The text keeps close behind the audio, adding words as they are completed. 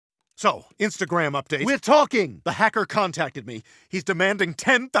So, Instagram update. We're talking! The hacker contacted me. He's demanding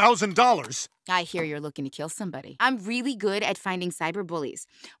 $10,000. I hear you're looking to kill somebody. I'm really good at finding cyberbullies.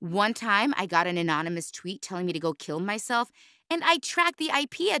 One time, I got an anonymous tweet telling me to go kill myself, and I tracked the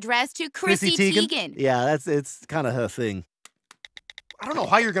IP address to Chrissy Teigen. Yeah, it's kind of her thing. I don't know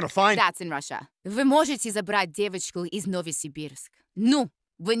how you're gonna find... That's in Russia. Вы можете забрать девочку из Новосибирск. Ну,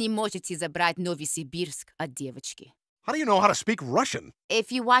 вы не можете забрать Новосибирск от девочки. How do you know how to speak Russian?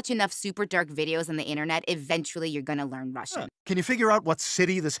 If you watch enough super dark videos on the internet, eventually you're gonna learn Russian. Can you figure out what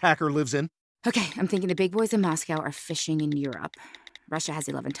city this hacker lives in? Okay, I'm thinking the big boys in Moscow are fishing in Europe. Russia has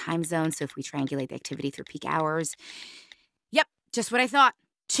 11 time zones, so if we triangulate the activity through peak hours... Yep, just what I thought.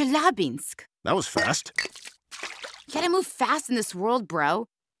 Chelyabinsk. That was fast. You gotta move fast in this world, bro.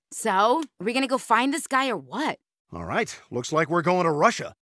 So, are we gonna go find this guy or what? All right, looks like we're going to Russia.